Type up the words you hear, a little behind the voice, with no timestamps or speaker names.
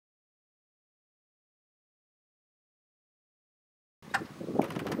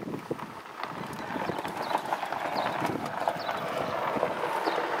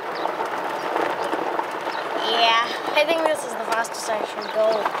fastest I should go.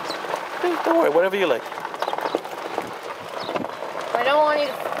 Don't worry, whatever you like. I don't want you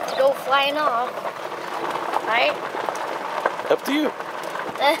to go flying off, right? Up to you.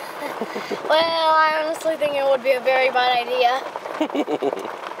 Well, I honestly think it would be a very bad idea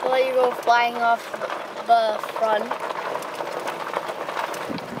to let you go flying off the front.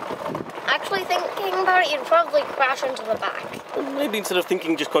 Actually, thinking about it, you'd probably crash into the back. Maybe instead of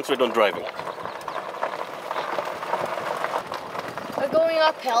thinking, just concentrate on driving. We're going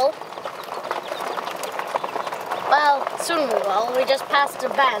uphill. Well, soon we will. We just passed a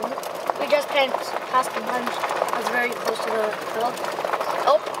bend. We just passed a bend that's very close to the hill.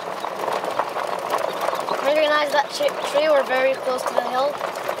 Oh! Recognize that tree. We're very close to the hill.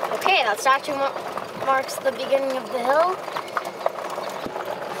 Okay, that statue marks the beginning of the hill.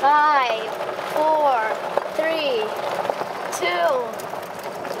 5, 4, 3, 2,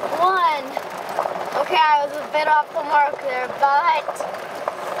 1. Okay, I was a bit off the mark there, but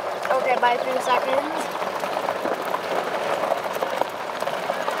okay, by 3 seconds.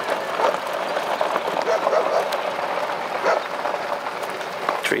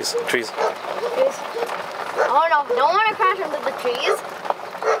 Trees. Trees. Oh no, don't want to crash into the trees.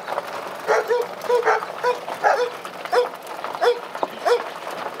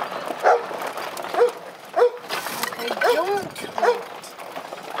 Okay, don't want to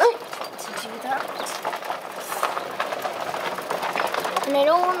do that. And I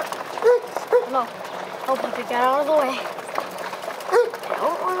don't want to... No. Oh, Puppy, get out of the way. I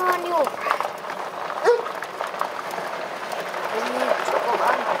don't want to run you over.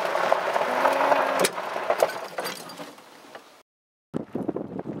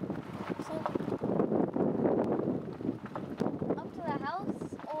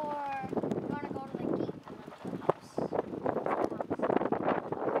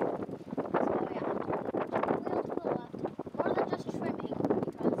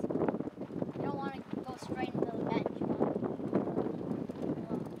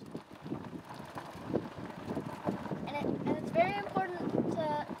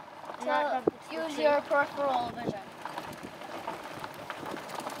 Use your peripheral vision.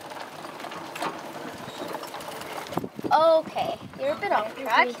 Okay, you're a bit off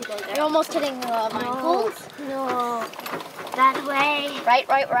track. You're almost hitting my poles. No, that way. Right.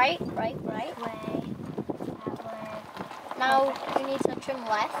 Way. That way. Now you need to trim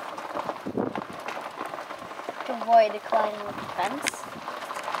left to avoid colliding with the fence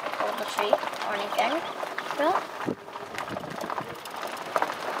or the tree or anything. No.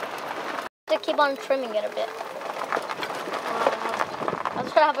 To keep on trimming it a bit.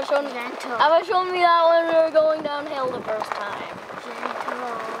 Have you shown me that when we were going downhill the first time?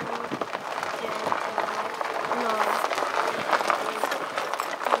 Gentle. No.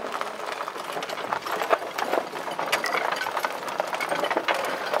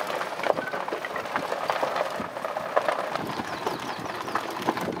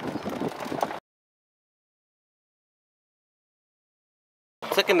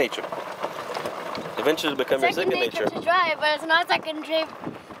 Second nature. Eventually it'll become your second nature. To drive, but it's not second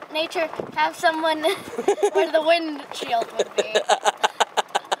nature to have someone where the windshield would be.